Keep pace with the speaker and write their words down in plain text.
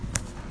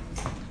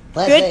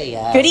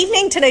Good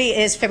evening.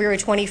 Today is February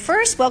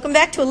 21st. Welcome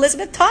back to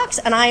Elizabeth Talks,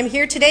 and I am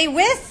here today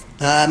with...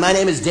 My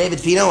name is David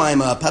Fino.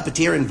 I'm a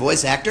puppeteer and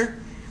voice actor.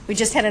 We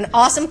just had an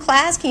awesome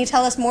class. Can you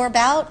tell us more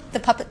about the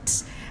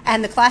puppets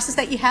and the classes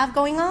that you have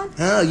going on?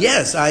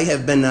 Yes, I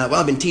have been,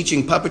 I've been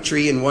teaching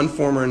puppetry in one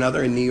form or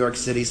another in New York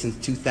City since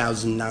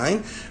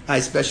 2009. I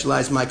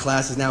specialize my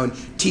classes now in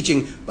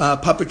teaching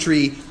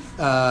puppetry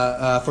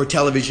for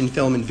television,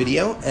 film, and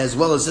video, as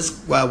well as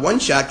this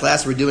one-shot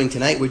class we're doing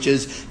tonight, which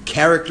is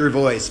character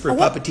voice for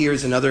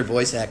puppeteers and other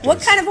voice actors.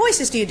 What kind of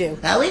voices do you do?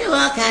 We do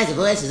all kinds of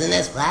voices in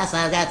this class.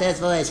 I've got this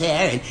voice here,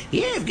 and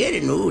you've got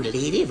an old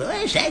lady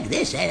voice like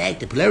this. I like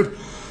to float.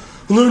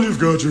 And then you've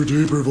got your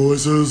deeper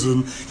voices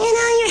and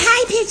all your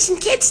high-pitched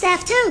and kid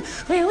stuff, too,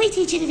 where we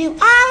teach you to do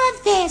all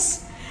of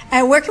this.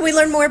 And where can we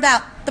learn more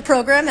about the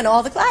program and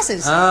all the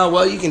classes?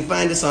 Well, you can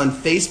find us on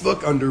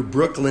Facebook under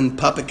Brooklyn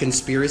Puppet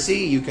Conspiracy.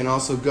 You can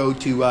also go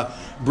to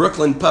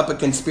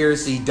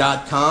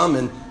brooklynpuppetconspiracy.com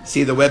and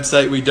see the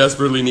website we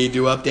desperately need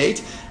to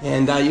update.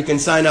 And you can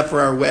sign up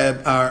for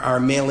our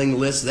mailing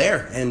list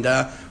there, and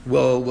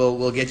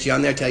we'll get you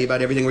on there, tell you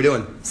about everything we're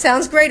doing.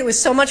 Sounds great. It was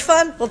so much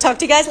fun. We'll talk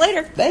to you guys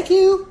later. Thank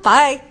you.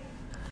 Bye.